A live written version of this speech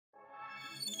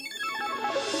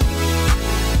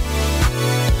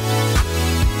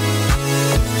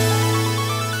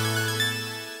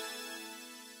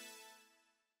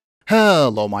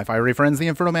Hello my fiery friends, the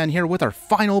Infernoman here with our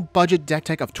final budget deck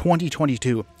tech of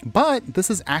 2022. But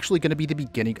this is actually going to be the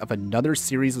beginning of another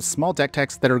series of small deck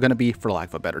techs that are going to be, for lack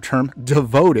of a better term,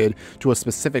 devoted to a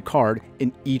specific card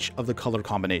in each of the color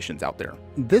combinations out there.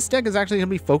 This deck is actually going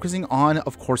to be focusing on,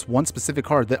 of course, one specific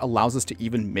card that allows us to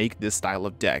even make this style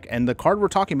of deck. And the card we're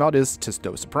talking about is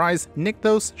Tisk Surprise,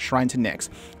 Nykthos, Shrine to Nyx.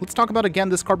 Let's talk about again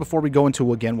this card before we go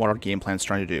into again what our game plan is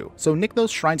trying to do. So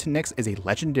Nykthos, Shrine to Nyx is a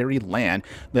legendary land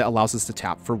that allows us to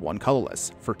tap for 1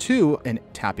 colorless. For 2, and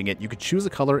tapping it, you could choose a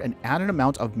color and add an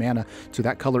amount of mana to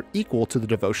that color equal to the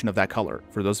devotion of that color.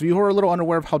 For those of you who are a little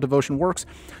unaware of how devotion works,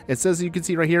 it says, you can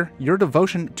see right here, your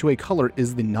devotion to a color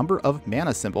is the number of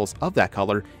mana symbols of that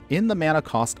color in the mana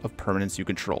cost of permanents you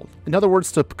control. In other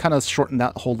words, to kind of shorten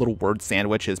that whole little word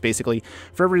sandwich, is basically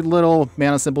for every little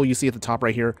mana symbol you see at the top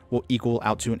right here will equal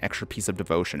out to an extra piece of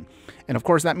devotion. And of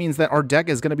course that means that our deck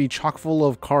is going to be chock full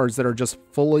of cards that are just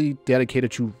fully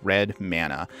dedicated to red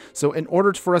mana. So in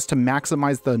order for us to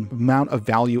maximize the amount of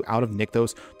value out of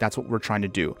Nykthos, that's what we're trying to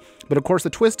do. But of course the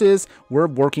twist is we're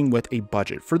working with a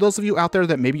budget. For those of you out there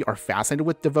that maybe are fascinated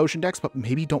with devotion decks but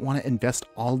maybe don't want to invest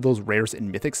all of those rares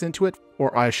and mythics into it,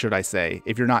 or should I say,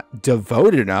 if you're not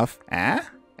devoted enough,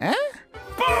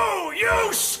 Boo!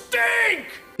 You stink!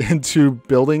 into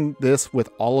building this with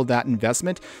all of that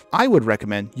investment, I would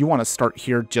recommend you want to start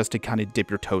here just to kind of dip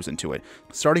your toes into it.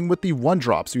 Starting with the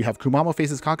 1-drop, so you have Kumamo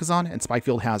Faces Kakazan and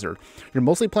Spikefield Hazard. You're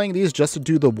mostly playing these just to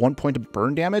do the 1 point of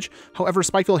burn damage. However,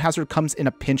 Spikefield Hazard comes in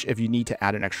a pinch if you need to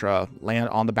add an extra land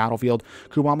on the battlefield.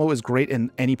 Kumamo is great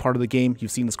in any part of the game.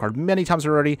 You've seen this card many times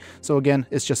already. So again,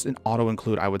 it's just an auto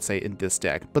include, I would say, in this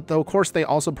deck. But though, of course, they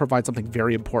also provide something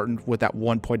very important with that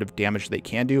 1 point of damage they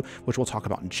can do, which we'll talk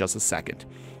about in just a second.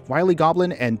 Wily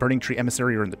Goblin and Burning Tree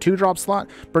Emissary are in the 2-drop slot.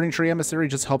 Burning Tree Emissary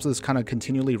just helps us kind of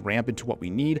continually ramp into what we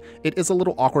need. It is a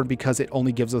little awkward because it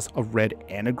only gives us a red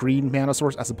and a green mana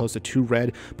source as opposed to 2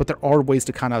 red, but there are ways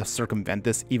to kind of circumvent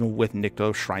this even with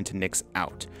Nykthos Shrine to Nyx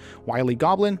out. Wily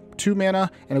Goblin, 2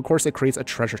 mana, and of course it creates a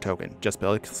treasure token. Just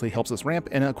basically helps us ramp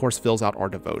and of course fills out our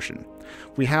devotion.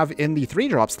 We have in the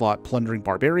 3-drop slot Plundering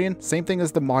Barbarian, same thing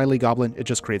as the Wily Goblin, it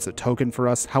just creates a token for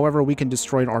us. However, we can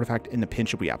destroy an artifact in a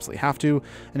pinch if we absolutely have to.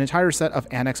 An entire set of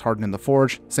Annex Hardened in the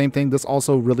Forge, same thing, this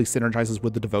also really synergizes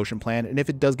with the devotion plan, and if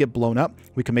it does get blown up,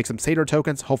 we can make some Satyr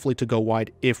tokens, hopefully to go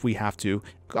wide if we have to.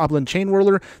 Goblin Chain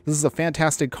Whirler, this is a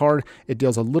fantastic card. It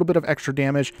deals a little bit of extra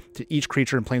damage to each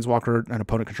creature and planeswalker an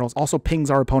opponent controls. Also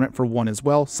pings our opponent for 1 as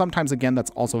well. Sometimes, again,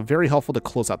 that's also very helpful to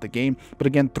close out the game. But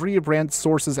again, 3 brand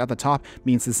sources at the top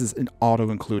means this is an auto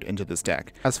include into this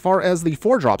deck. As far as the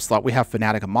 4-drop slot, we have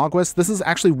Fanatic of Mogwis. This is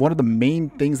actually one of the main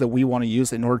things that we want to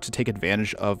use in order to take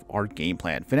advantage of our game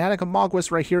plan. Fanatic of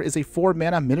Mogwis right here is a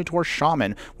 4-mana Minotaur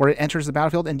Shaman where it enters the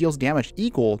battlefield and deals damage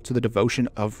equal to the devotion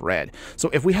of red. So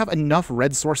if we have enough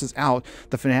red sources out,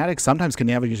 the Fanatic sometimes can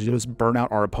navigate to just burn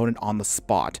out our opponent on the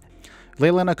spot.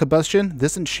 Leyline of Combustion,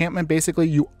 this enchantment, basically,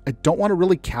 you don't want to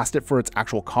really cast it for its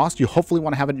actual cost. You hopefully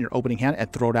want to have it in your opening hand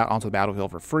and throw it out onto the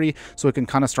battlefield for free so it can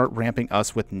kind of start ramping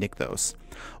us with Nykthos.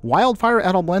 Wildfire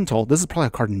Elemental, this is probably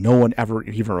a card no one ever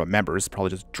even remembers, probably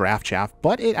just draft chaff,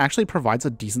 but it actually provides a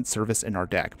decent service in our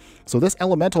deck. So this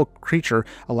elemental creature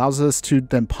allows us to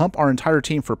then pump our entire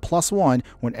team for +1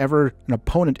 whenever an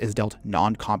opponent is dealt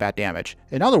non-combat damage.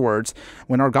 In other words,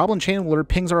 when our Goblin Chain Whirler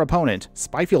pings our opponent,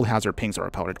 Spikefield Hazard pings our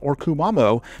opponent, or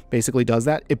Kumamo basically does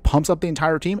that, it pumps up the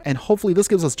entire team, and hopefully this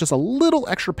gives us just a little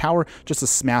extra power just to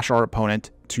smash our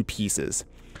opponent to pieces.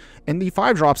 In the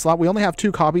 5-drop slot, we only have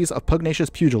 2 copies of Pugnacious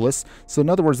Pugilist. So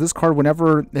in other words, this card,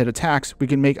 whenever it attacks, we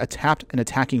can make a tapped and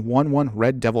attacking 1/1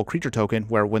 red devil creature token,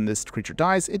 where when this creature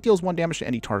dies, it deals 1 damage to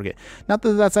any target. Not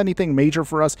that that's anything major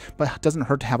for us, but it doesn't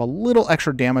hurt to have a little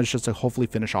extra damage just to hopefully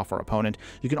finish off our opponent.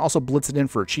 You can also blitz it in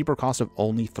for a cheaper cost of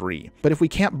only 3. But if we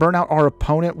can't burn out our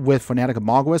opponent with Fanatic of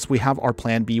Mogwis, we have our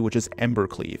plan B, which is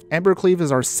Embercleave. Embercleave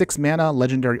is our 6-mana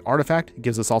legendary artifact. It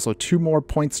gives us also 2 more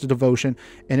points to devotion,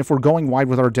 and if we're going wide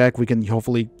with our deck, we can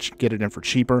hopefully get it in for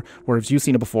cheaper, whereas you've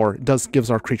seen it before, it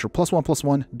gives our creature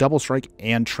 +1/+1, double strike,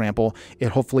 and trample.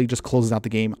 It hopefully just closes out the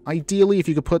game. Ideally, if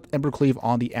you could put Embercleave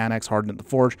on the Annex Hardened in the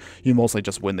Forge, you mostly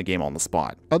just win the game on the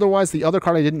spot. Otherwise, the other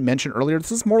card I didn't mention earlier,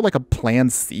 this is more like a plan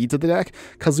C to the deck.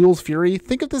 Kazul's Fury,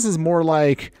 think of this as more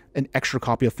like an extra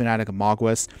copy of Fanatic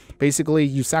Magus. Basically,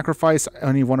 you sacrifice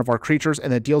any one of our creatures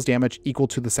and it deals damage equal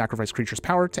to the sacrificed creature's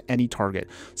power to any target.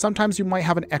 Sometimes you might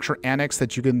have an extra annex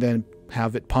that you can then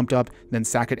have it pumped up, then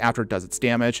sack it after it does its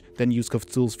damage, then use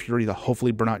Cthulhu's Fury to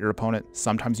hopefully burn out your opponent.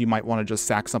 Sometimes you might want to just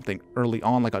sack something early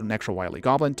on, like an extra Wily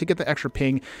Goblin, to get the extra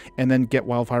ping, and then get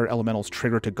Wildfire Elemental's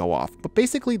trigger to go off. But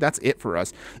basically, that's it for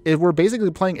us. We're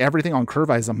basically playing everything on curve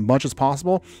as much as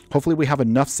possible. Hopefully, we have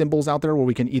enough symbols out there where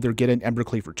we can either get an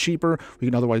Embercleave for cheaper, we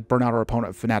can otherwise burn out our opponent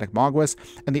with Fanatic Magus.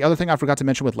 And the other thing I forgot to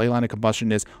mention with Leyline of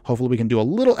Combustion is hopefully we can do a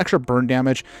little extra burn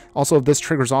damage. Also, if this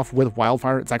triggers off with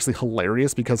Wildfire, it's actually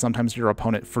hilarious because sometimes your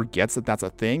opponent forgets that that's a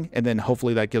thing, and then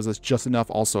hopefully that gives us just enough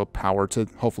also power to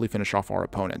hopefully finish off our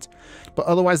opponent. But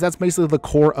otherwise, that's basically the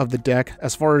core of the deck.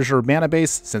 As far as your mana base,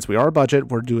 since we are a budget,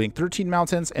 we're doing 13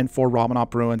 Mountains and 4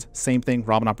 Rabanop Ruins. Same thing,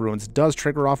 Rabanop Ruins does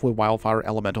trigger off with Wildfire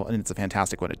Elemental, and it's a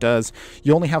fantastic when it does.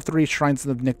 You only have 3 Shrines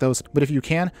of Nykthos, but if you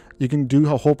can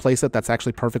do a whole playset that's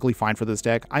actually perfectly fine for this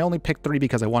deck. I only picked 3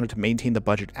 because I wanted to maintain the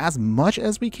budget as much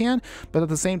as we can, but at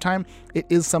the same time,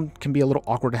 can be a little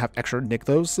awkward to have extra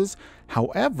Nykthoses.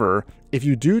 However, if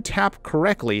you do tap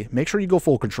correctly, make sure you go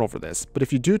full control for this. But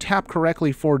if you do tap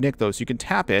correctly for Nykthos, you can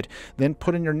tap it, then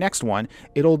put in your next one.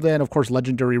 It'll then, of course,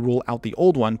 legendary rule out the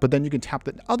old one, but then you can tap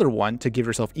the other one to give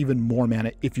yourself even more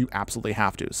mana if you absolutely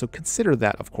have to. So consider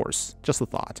that, of course. Just a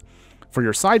thought. For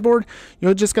your sideboard,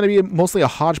 you're just going to be mostly a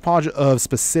hodgepodge of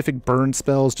specific burn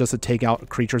spells just to take out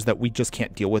creatures that we just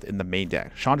can't deal with in the main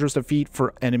deck. Chandra's Defeat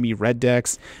for enemy red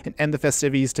decks, and End the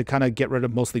Festivities to kind of get rid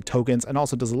of mostly tokens, and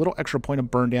also does a little extra point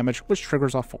of burn damage, which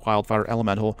triggers off Wildfire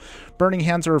Elemental. Burning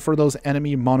Hands are for those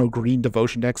enemy mono green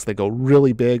devotion decks. They go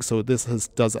really big, so this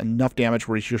does enough damage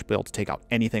where you should be able to take out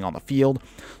anything on the field.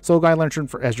 Soul Guide Lantern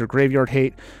as your graveyard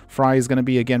hate. Fry is going to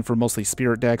be again for mostly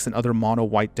spirit decks and other mono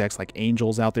white decks like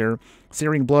Angels out there.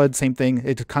 Searing Blood, same thing.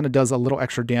 It kind of does a little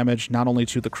extra damage, not only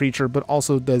to the creature, but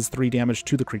also does 3 damage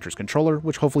to the creature's controller,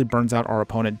 which hopefully burns out our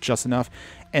opponent just enough.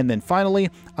 And then finally,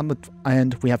 on the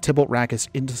end, we have Tibalt Rakkus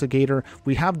Instigator.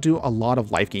 We do a lot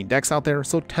of life gain decks out there,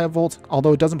 so Tibalt,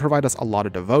 although it doesn't provide us a lot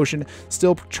of devotion,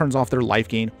 still turns off their life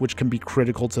gain, which can be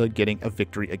critical to getting a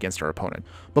victory against our opponent.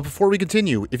 But before we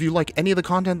continue, if you like any of the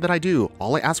content that I do,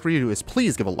 all I ask for you is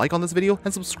please give a like on this video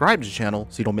and subscribe to the channel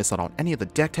so you don't miss out on any of the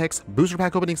deck techs, booster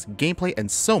pack openings, gameplay,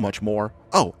 and so much more.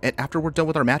 Oh, and after we're done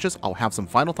with our matches, I'll have some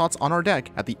final thoughts on our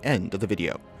deck at the end of the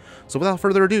video. So without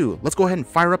further ado, let's go ahead and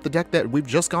fire up the deck that we've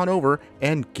just gone over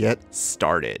and get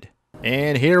started.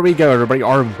 And here we go, everybody,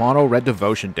 our mono red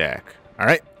devotion deck. All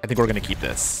right, I think we're going to keep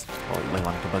this. Well,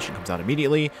 Leyline of Combustion comes out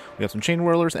immediately. We have some Chain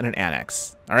Whirlers and an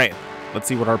Annex. All right, let's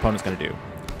see what our opponent's going to do.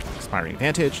 Expiring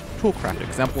Advantage, Toolcraft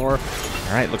Exemplar.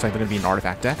 All right, looks like they're going to be an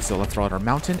artifact deck, so let's throw out our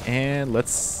Mountain, and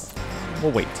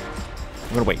we'll wait.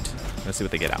 I'm going to wait. Let's see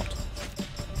what they get out.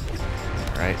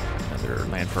 All right, another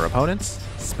land for opponents.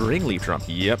 Spring Leaf Drum,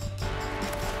 yep.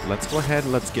 Let's go ahead,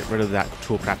 let's get rid of that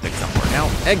Toolcraft Exemplar now.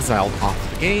 Exiled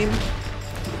off the game.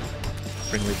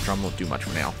 Spring Leaf Drum won't do much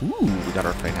for now. Ooh, we got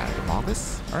our Fanatic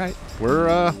Magus. All right,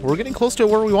 we're getting close to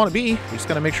where we want to be. We just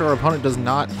got to make sure our opponent does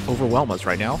not overwhelm us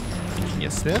right now.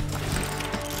 Ingenious Smith.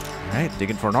 All right,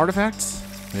 digging for an artifact.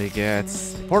 They get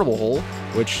Portable Hole,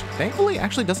 which thankfully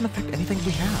actually doesn't affect anything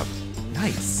we have.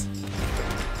 Nice.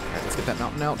 All right, let's get that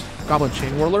Mountain out. Goblin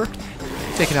Chain Whirler,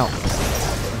 taking out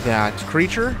that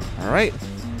creature. All right.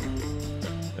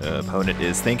 Opponent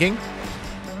is thinking.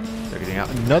 They're getting out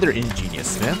another Ingenious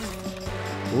Smith.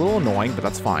 A little annoying, but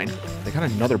that's fine. They got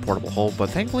another Portable Hole, but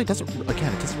thankfully it doesn't really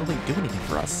do anything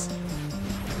for us.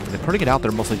 They're putting it out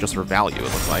there mostly just for value, it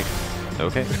looks like.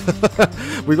 Okay.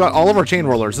 We've got all of our Chain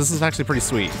Whirlers. This is actually pretty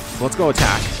sweet. So let's go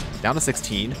attack. Down to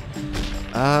 16.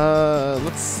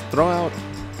 Let's throw out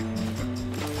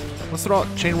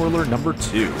Chain Whirler number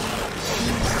 2.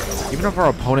 Even if our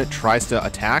opponent tries to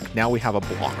attack, now we have a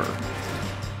blocker.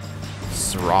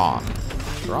 Srom.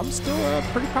 Srom's still a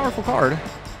pretty powerful card,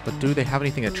 but do they have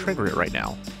anything to trigger it right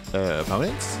now?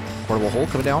 Opponents? Portable Hole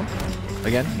coming down.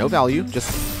 Again, no value,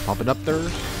 just pumping up their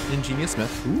Ingenious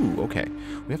Smith. Ooh, okay.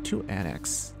 We have 2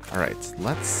 Annex. All right,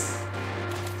 let's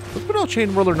put out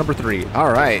Chain Whirler number 3.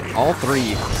 All right, all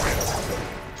 3.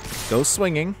 Go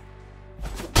swinging.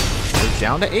 We're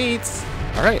down to 8.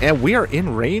 All right, and we are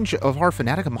in range of our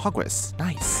Fanatic Magus.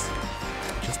 Nice.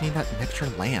 Just need that extra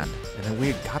land, and then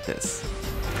we got this.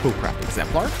 Toolcraft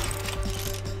Exemplar.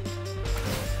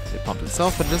 It pumped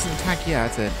itself, but it doesn't attack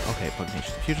yet. Okay,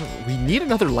 Pugnation Fusion. We need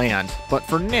another land, but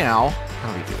for now,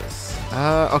 how do we do this?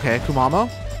 Okay, Kumamo.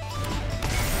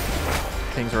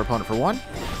 Pings our opponent for 1.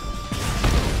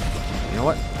 You know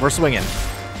what? We're swinging.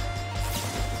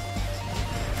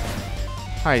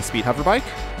 High speed hover bike.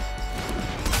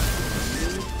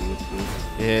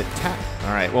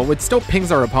 All right, well, it still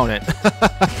pings our opponent.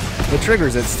 It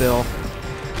triggers it still.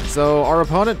 So our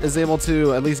opponent is able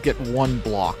to at least get one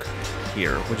block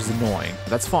here, which is annoying.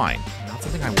 That's fine. Not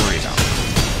something I worry about.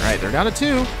 All right, they're down to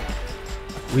 2.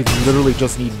 We literally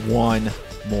just need one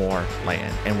more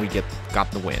land, and we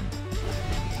got the win.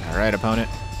 All right, opponent.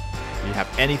 Do you have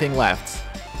anything left?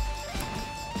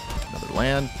 Another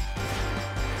land.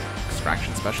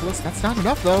 Extraction specialist. That's not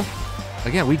enough, though.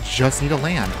 Again, we just need a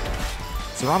land.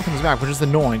 So Rob comes back, which is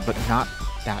annoying, but not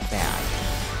that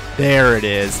bad. There it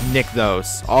is. Nick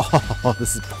those. Oh,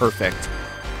 this is perfect.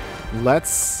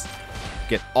 Let's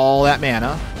get all that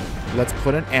mana. Let's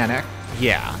put an Annex.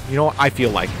 Yeah, you know what? I feel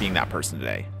like being that person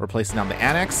today. We're placing down the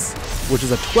Annex, which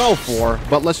is a 12-4,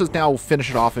 but let's just now finish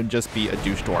it off and just be a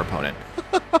douche to our opponent.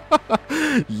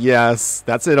 Yes,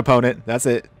 that's it, opponent. That's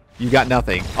it. You got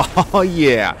nothing. Oh,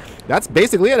 yeah. That's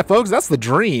basically it, folks. That's the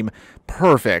dream.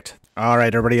 Perfect. All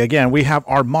right, everybody. Again, we have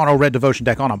our mono red devotion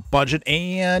deck on a budget,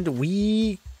 and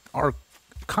we are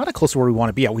kind of close to where we want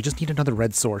to be at. We just need another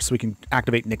red source so we can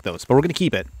activate Nykthos, but we're going to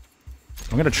keep it.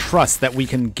 I'm going to trust that we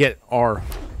can get our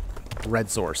red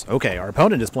source. Okay, our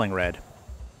opponent is playing red.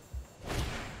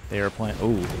 They are playing...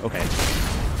 Oh, okay.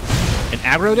 An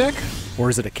aggro deck? Or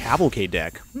is it a cavalcade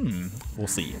deck? We'll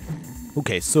see.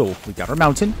 Okay, so we got our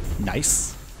mountain.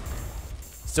 Nice.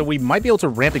 So we might be able to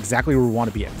ramp exactly where we want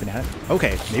to be at Fnatic.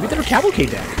 Okay, maybe they're a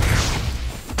cavalcade deck.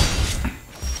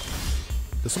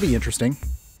 This will be interesting.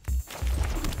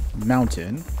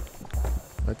 Mountain.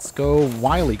 Let's go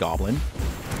Wily Goblin.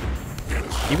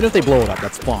 Even if they blow it up,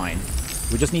 that's fine.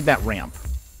 We just need that ramp.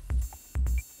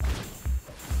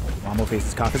 Wamo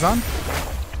faces Kakazan.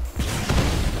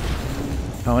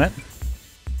 Opponent.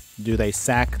 Do they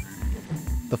sack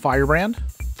the Firebrand?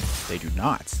 They do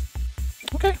not.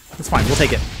 Okay, that's fine. We'll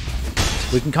take it.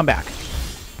 We can come back.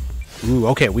 Ooh,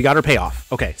 okay, we got our payoff.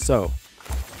 Okay, so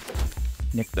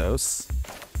Nykthos.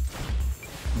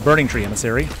 Burning Tree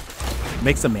Emissary.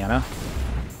 Make some mana.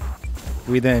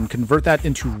 We then convert that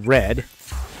into red.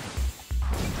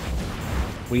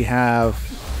 We have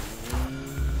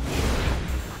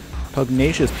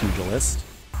Pugnacious Pugilist.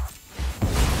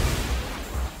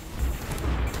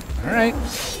 All right.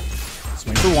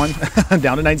 Swing for 1.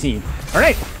 Down to 19. All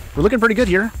right. We're looking pretty good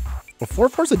here. Well,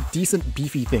 4/4's a decent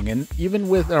beefy thing, and even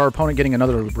with our opponent getting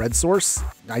another red source,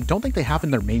 I don't think they have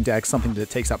in their main deck something that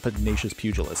takes out Pugnacious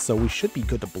Pugilist, so we should be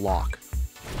good to block.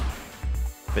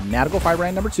 Fanatical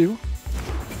Firebrand number 2.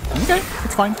 Okay,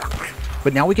 that's fine.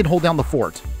 But now we can hold down the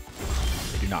fort.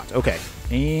 They do not. Okay,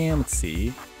 and let's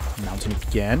see. Mountain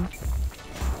again.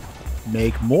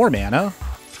 Make more mana.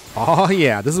 Oh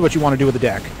yeah, this is what you want to do with the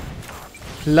deck.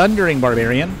 Plundering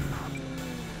Barbarian.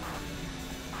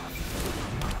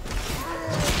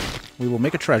 We will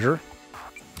make a treasure.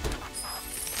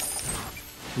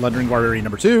 Plundering Barbarian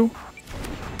number 2.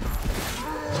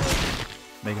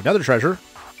 Make another treasure.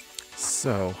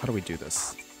 So, how do we do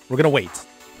this? We're going to wait.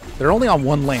 They're only on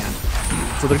 1 land.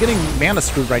 So they're getting mana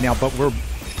screwed right now, but we're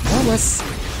more or less...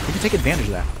 We can take advantage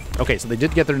of that. Okay, so they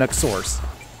did get their next source.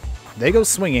 They go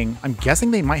swinging. I'm guessing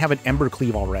they might have an Ember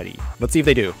Cleave already. Let's see if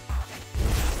they do.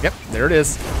 Yep, there it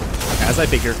is. As I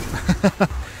figured.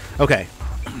 Okay.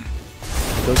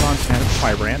 Goes on Fnatic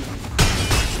Firebrand.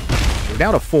 We're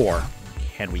down to 4.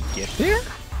 Can we get there?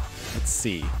 Let's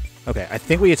see. Okay, I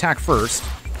think we attack first.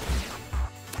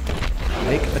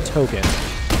 Make a token.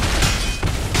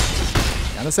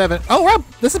 Down to 7. Oh, wow!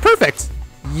 This is perfect!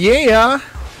 Yeah!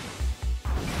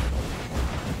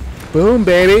 Boom,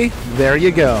 baby! There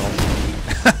you go.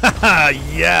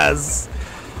 Yes!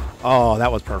 Oh,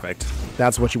 that was perfect.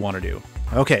 That's what you want to do.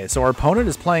 Okay, so our opponent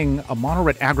is playing a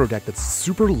mono-red aggro deck that's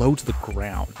super low to the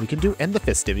ground. We can do End the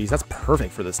Festivities. That's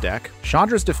perfect for this deck.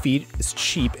 Chandra's Defeat is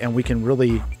cheap, and we can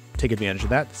really take advantage of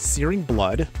that. Searing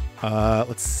Blood.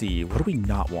 Let's see. What do we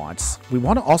not want? We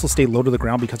want to also stay low to the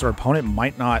ground because our opponent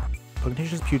might not...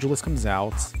 Pugnacious Pugilist comes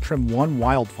out. Trim 1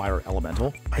 Wildfire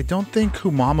Elemental. I don't think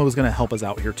Kumamo is going to help us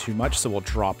out here too much, so we'll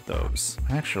drop those.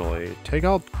 Actually, take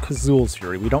out Kazul's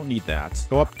Fury. We don't need that.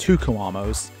 Go up 2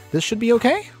 Kumamos. This should be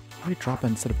okay. What do we drop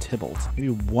instead of Tybalt? Maybe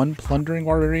 1 Plundering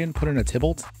Barbarian, put in a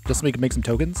Tybalt, just so we can make some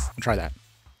tokens? I'll try that.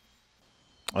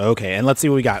 Okay, and let's see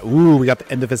what we got. Ooh, we got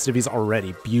the End of Festivities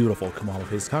already. Beautiful. Kumamo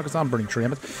faces Kakazan, Burning Tree.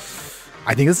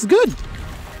 I think this is good.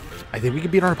 I think we can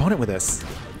beat our opponent with this.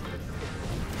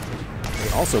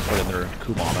 They also put in their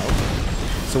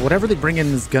Kumamo. So whatever they bring in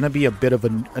is going to be a bit of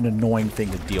an annoying thing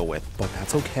to deal with, but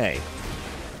that's okay.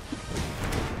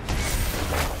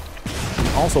 We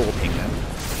also will ping them.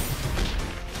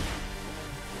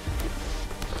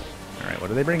 Alright, what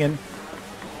do they bring in?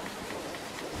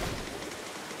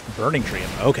 Burning Tree.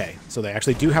 Okay, so they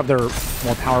actually do have their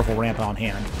more powerful ramp on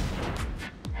hand.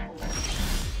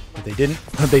 But they didn't.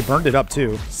 They burned it up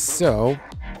too. So,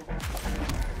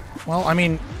 well, I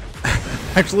mean,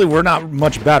 actually, we're not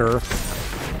much better.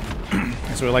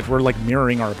 So we're like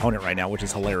mirroring our opponent right now, which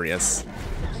is hilarious.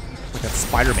 Like that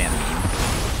Spider-Man meme.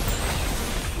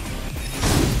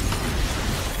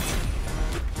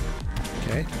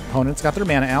 Okay, opponents got their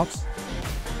mana out.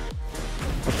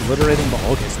 Obliterating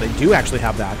ball. Okay, so they do actually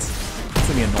have that. That's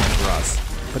gonna be annoying for us,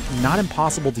 but not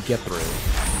impossible to get through.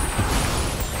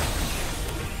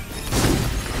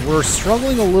 We're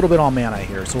struggling a little bit on mana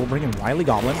here, so we'll bring in Wily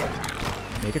Goblin,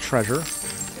 make a treasure.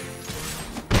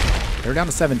 They're down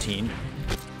to 17.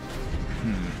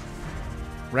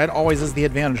 Red always has the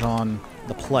advantage on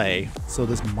the play, so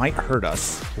this might hurt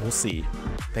us. We'll see.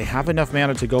 They have enough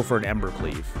mana to go for an Ember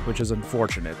Cleave, which is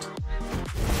unfortunate.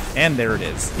 And there it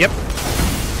is. Yep.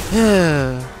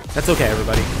 That's okay,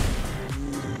 everybody.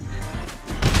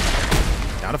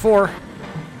 Down to 4. We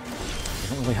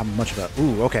don't really have much of a...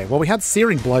 Ooh, okay. Well, we had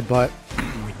Searing Blood, but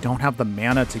we don't have the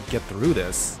mana to get through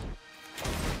this.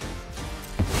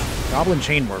 Goblin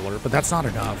Chain Whirler, but that's not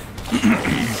enough.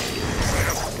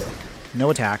 No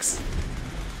attacks.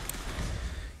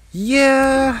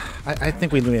 Yeah, I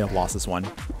think we may have lost this one.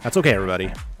 That's okay, everybody.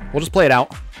 We'll just play it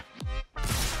out.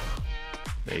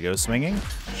 There you go, swinging.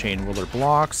 Chain Whirler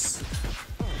blocks.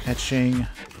 Etching.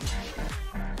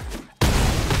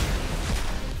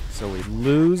 So we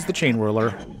lose the Chain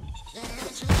Whirler.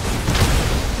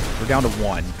 We're down to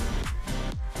 1.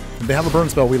 If they have a burn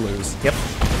spell, we lose. Yep.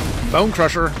 Bone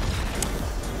Crusher.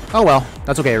 Oh well,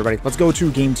 that's okay, everybody. Let's go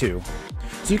to game 2.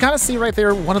 So you kind of see right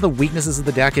there, one of the weaknesses of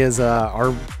the deck is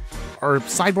our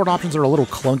sideboard options are a little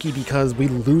clunky because we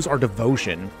lose our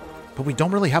Devotion, but we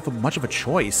don't really have much of a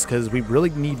choice because we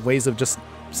really need ways of just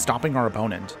stopping our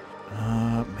opponent.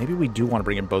 Maybe we do want to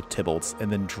bring in both Tybalts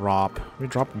and then drop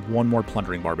one more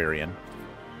Plundering Barbarian.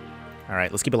 All right,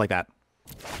 let's keep it like that.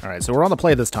 All right, so we're on the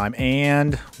play this time,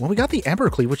 and well, we got the Ember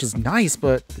Cleave, which is nice,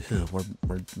 but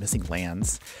we're missing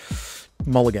lands.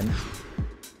 Mulligan.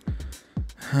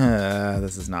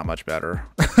 This is not much better.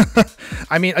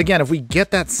 I mean, again, if we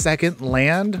get that second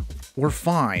land, we're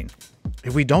fine.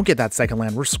 If we don't get that second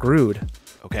land, we're screwed.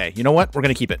 Okay, you know what? We're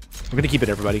going to keep it. We're going to keep it,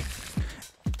 everybody.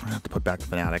 I'm going to have to put back the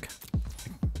Fanatic.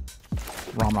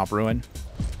 Ramnop Ruin.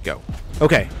 Go.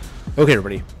 Okay. Okay,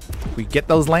 everybody. If we get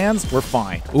those lands, we're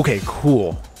fine. Okay,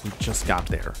 cool. We just got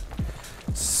there.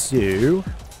 So,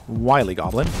 Wily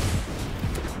Goblin.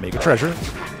 Make a treasure.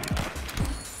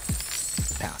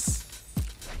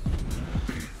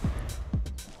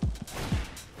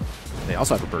 They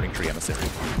also have a Burning Tree Emissary.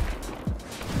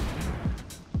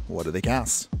 What do they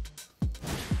cast?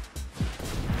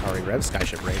 RARES,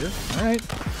 Skyship Raider. Alright.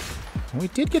 We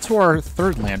did get to our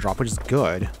 3rd land drop, which is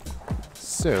good.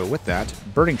 So, with that,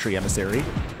 Burning Tree Emissary.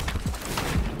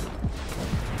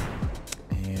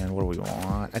 And what do we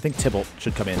want? I think Tybalt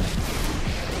should come in.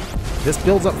 This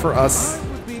builds up for us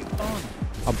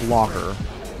a blocker.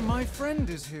 My friend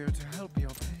is here to help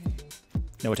your pain.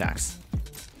 No attacks.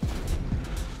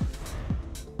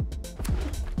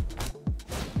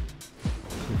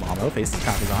 Kumamo faces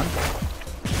Kakazan.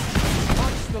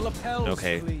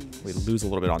 Okay, we lose a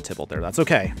little bit on Tybalt there. That's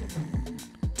okay.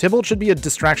 Tybalt should be a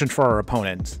distraction for our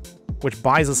opponent, which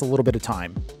buys us a little bit of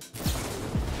time.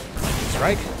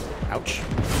 Strike. Ouch.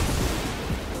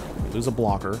 We lose a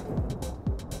blocker.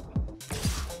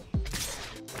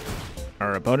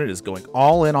 Our opponent is going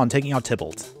all in on taking out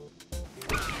Tybalt.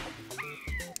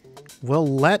 We'll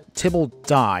let Tybalt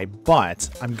die, but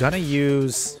I'm gonna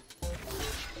use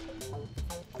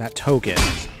that token.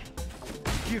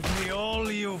 Give me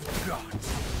all you've got.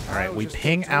 All right, we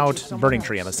ping out Burning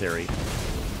Tree Emissary.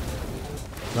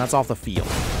 That's off the field.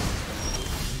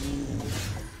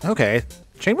 Okay,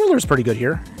 Chain Whirler is pretty good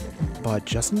here, but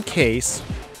just in case,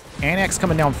 Annex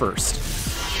coming down first.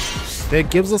 That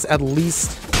gives us at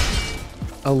least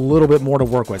a little bit more to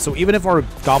work with. So even if our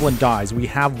Goblin dies, we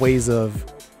have ways of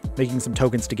making some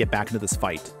tokens to get back into this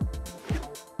fight.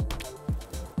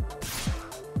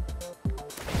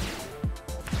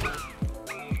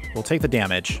 We'll take the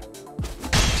damage.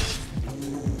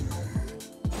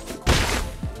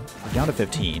 We're down to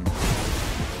 15.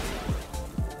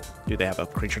 Do they have a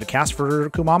creature to cast for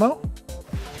Kumamo?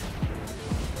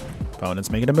 Opponent's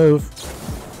making a move.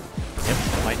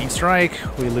 Yep, Lightning Strike.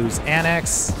 We lose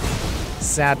Annex.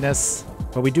 Sadness.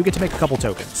 But we do get to make a couple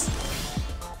tokens.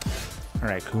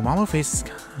 Alright, Kumamo faces...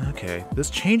 Okay, this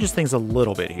changes things a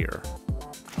little bit here.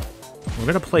 We're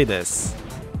going to play this.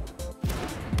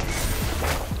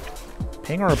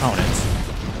 Ping our opponent.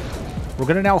 We're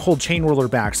going to now hold Chain Whirler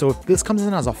back. So if this comes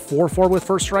in as a 4-4 with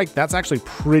First Strike, that's actually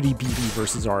pretty beefy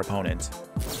versus our opponent.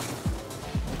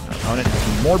 Our opponent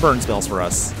has more burn spells for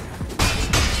us.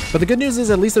 But the good news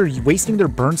is at least they're wasting their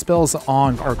burn spells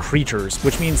on our creatures,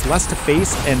 which means less to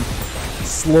face and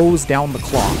slows down the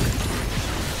clock.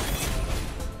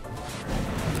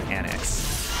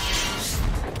 Annex.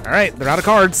 All right, they're out of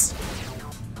cards.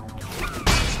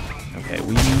 Okay,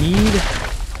 we need...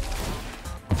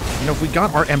 You know, if we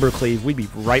got our Embercleave, we'd be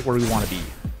right where we want to be.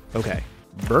 Okay.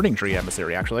 Burning Tree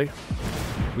Emissary, actually.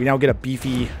 We now get a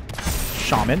beefy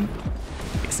Shaman.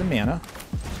 Take some mana.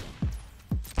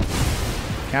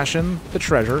 Cash in the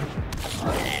treasure.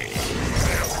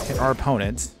 Hit our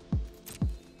opponent.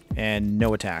 And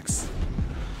no attacks.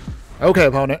 Okay,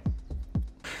 opponent.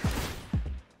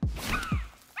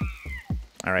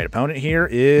 Alright, opponent here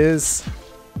is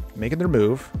making their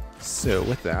move. So,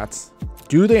 with that,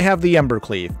 do they have the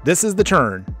Embercleave? This is the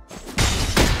turn.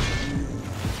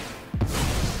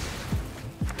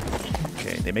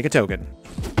 Okay, they make a token.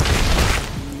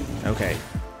 Okay.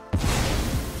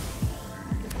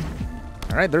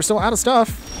 Alright, they're still out of stuff.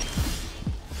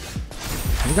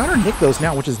 We got our Nykthos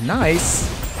now, which is nice.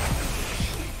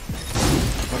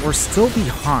 But we're still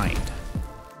behind.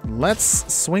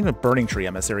 Let's swing with Burning Tree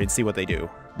Emissary and see what they do.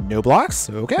 No blocks?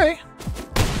 Okay.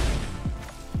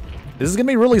 This is going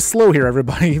to be really slow here,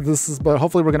 everybody. But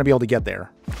hopefully we're going to be able to get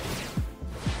there.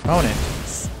 Opponent.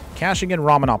 Cashing in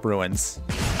Ramanop Ruins.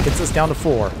 Gets us down to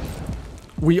 4.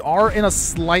 We are in a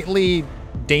slightly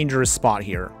dangerous spot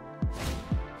here.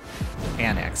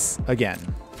 Annex again.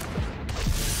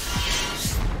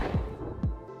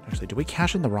 Actually, do we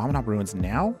cash in the Ramanop Ruins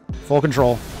now? Full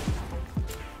control.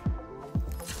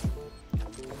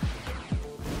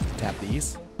 Tap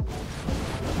these.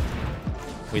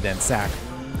 We then sack.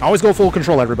 Always go full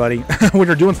control, everybody. When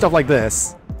you're doing stuff like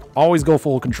this, always go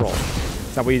full control.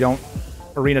 That way you don't...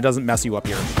 Arena doesn't mess you up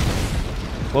here.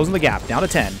 Closing the gap. Down to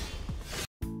 10.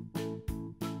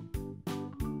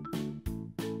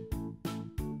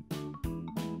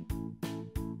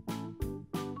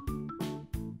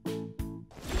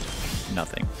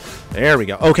 Nothing. There we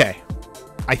go. Okay.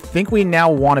 I think we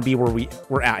now want to be where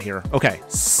we're at here. Okay.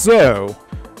 So,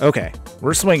 okay.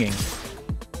 We're swinging.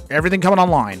 Everything coming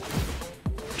online.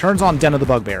 Turns on Den of the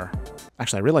Bugbear.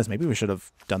 Actually, I realized maybe we should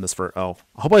have done this for... Oh.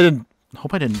 I hope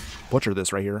I didn't butcher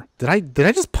this right here. Did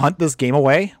I just punt this game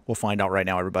away? We'll find out right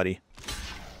now, everybody.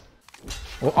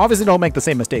 Well, obviously don't make the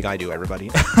same mistake I do,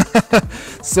 everybody.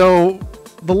 So,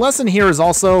 the lesson here is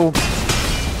also...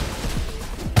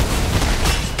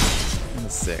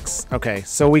 6. Okay,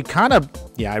 so we kind of...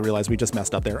 Yeah, I realized we just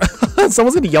messed up there.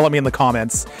 Someone's going to yell at me in the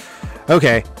comments.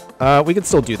 Okay, we can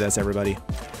still do this, everybody.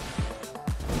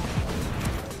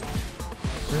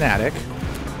 Fnatic.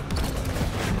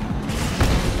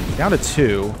 Down to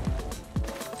 2.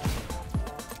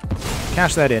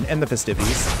 Cash that in. End the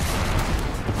festivities.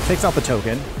 Takes out the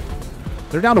token.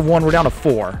 They're down to 1. We're down to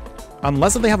 4.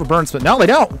 Unless if they have a burn spell. No, they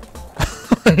don't.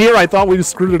 Here, I thought we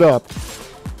screwed it up.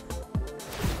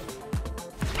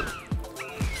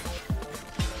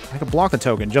 I could block the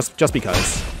token just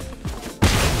because.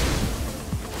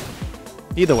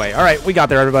 Either way. All right, we got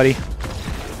there, everybody.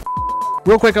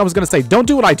 Real quick, I was going to say, don't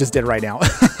do what I just did right now.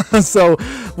 So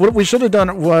what we should have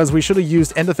done was we should have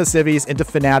used End of Festivities into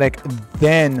Fnatic,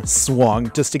 then swung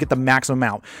just to get the maximum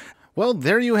out. Well,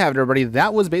 there you have it, everybody.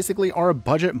 That was basically our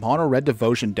budget mono red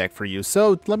devotion deck for you.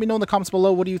 So let me know in the comments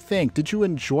below, what do you think? Did you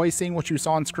enjoy seeing what you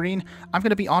saw on screen? I'm going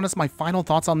to be honest, my final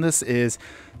thoughts on this is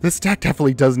this deck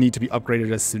definitely does need to be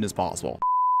upgraded as soon as possible.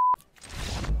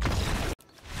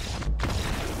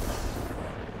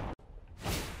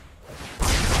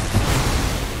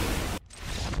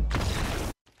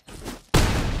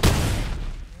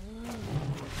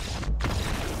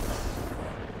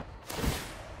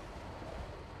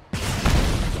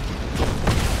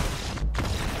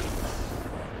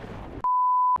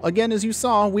 Again, as you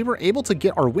saw, we were able to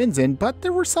get our wins in, but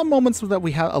there were some moments that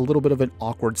we had a little bit of an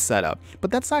awkward setup. But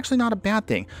that's actually not a bad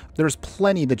thing. There's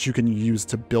plenty that you can use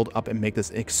to build up and make this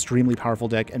extremely powerful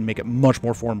deck and make it much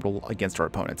more formidable against our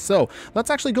opponents. So let's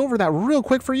actually go over that real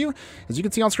quick for you. As you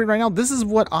can see on screen right now, this is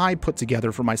what I put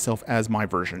together for myself as my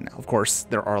version. Of course,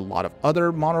 there are a lot of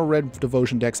other mono red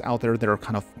devotion decks out there that are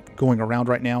kind of going around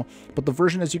right now, but the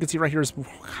version, as you can see right here, is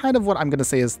kind of what I'm going to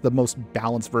say is the most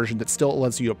balanced version that still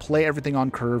lets you to play everything on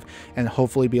curve curve and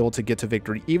hopefully be able to get to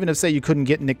victory. Even if, say, you couldn't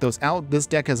get Nykthos out, this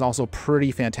deck is also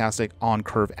pretty fantastic on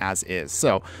curve as is.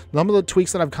 So some of the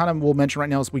tweaks that I've kind of will mention right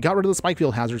now is we got rid of the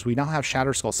Spikefield Hazards. We now have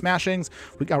Shatter Skull Smashings.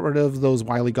 We got rid of those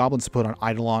Wily Goblins to put on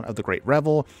Eidolon of the Great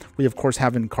Revel. We, of course,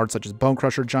 have in cards such as Bone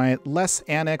Crusher Giant, less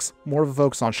Annex, more of a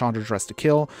focus on Chandra's Dress to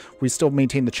Kill. We still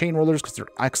maintain the Chain Rollers because they're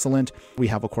excellent. We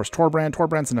have, of course, Torbrand.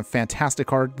 Torbrand's a fantastic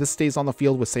card. This stays on the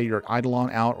field with, say, your Eidolon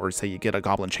out, or say you get a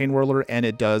Goblin Chain Roller, and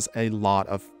it does a lot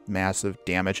of massive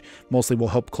damage. Mostly will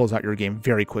help close out your game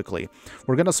very quickly.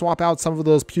 We're going to swap out some of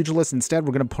those Pugilists instead.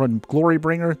 We're going to put in Glory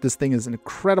Bringer. This thing is an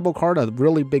incredible card, a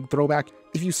really big throwback.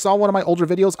 If you saw one of my older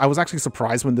videos, I was actually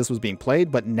surprised when this was being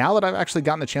played, but now that I've actually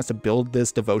gotten a chance to build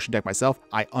this Devotion deck myself,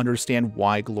 I understand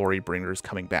why Glory Bringer is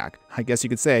coming back. I guess you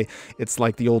could say it's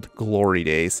like the old glory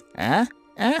days.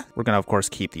 We're going to, of course,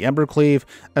 keep the Embercleave.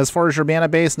 As far as your mana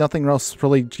base, nothing else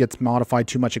really gets modified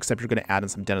too much, except you're going to add in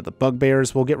some Den of the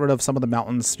Bugbears. We'll get rid of some of the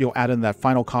mountains. You'll add in that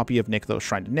final copy of Nykthos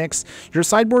Shrine to Nyx. Your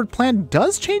sideboard plan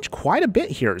does change quite a bit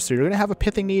here. So you're going to have a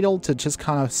Pithing Needle to just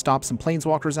kind of stop some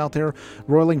Planeswalkers out there.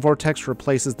 Roiling Vortex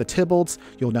replaces the Tybalts.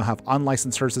 You'll now have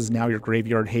Unlicensed Hearses, now your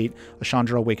Graveyard Hate, a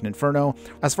Chandra Awakened Inferno.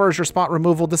 As far as your spot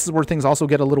removal, this is where things also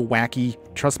get a little wacky.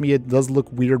 Trust me, it does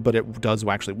look weird, but it does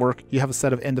actually work. You have a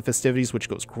set of End of Festivities, which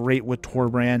goes great with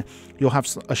Torbrand. You'll have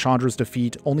a Chandra's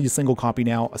Defeat, only a single copy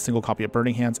now, a single copy of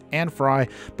Burning Hands and Fry,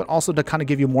 but also to kind of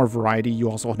give you more variety, you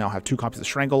also now have 2 copies of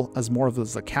Strangle as more of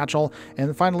as a catch-all,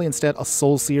 and finally instead a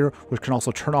Soul Seer, which can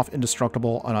also turn off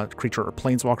Indestructible on a creature or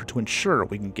planeswalker to ensure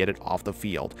we can get it off the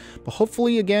field. But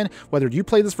hopefully, again, whether you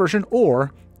play this version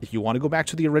or if you want to go back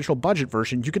to the original budget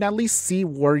version, you can at least see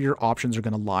where your options are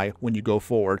going to lie when you go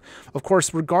forward. Of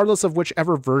course, regardless of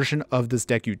whichever version of this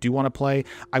deck you do want to play,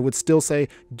 I would still say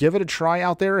give it a try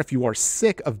out there. If you are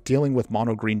sick of dealing with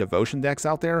mono green Devotion decks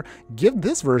out there, give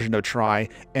this version a try.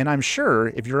 And I'm sure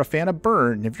if you're a fan of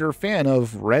Burn, if you're a fan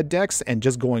of red decks and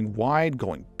just going wide,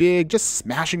 going big, just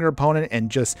smashing your opponent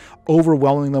and just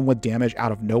overwhelming them with damage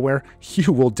out of nowhere,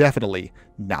 you will definitely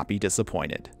not be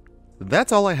disappointed.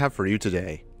 That's all I have for you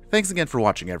today. Thanks again for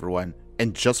watching, everyone,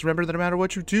 and just remember that no matter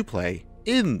what you do play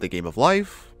in the game of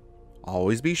life,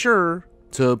 always be sure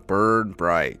to burn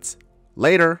bright.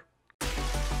 Later!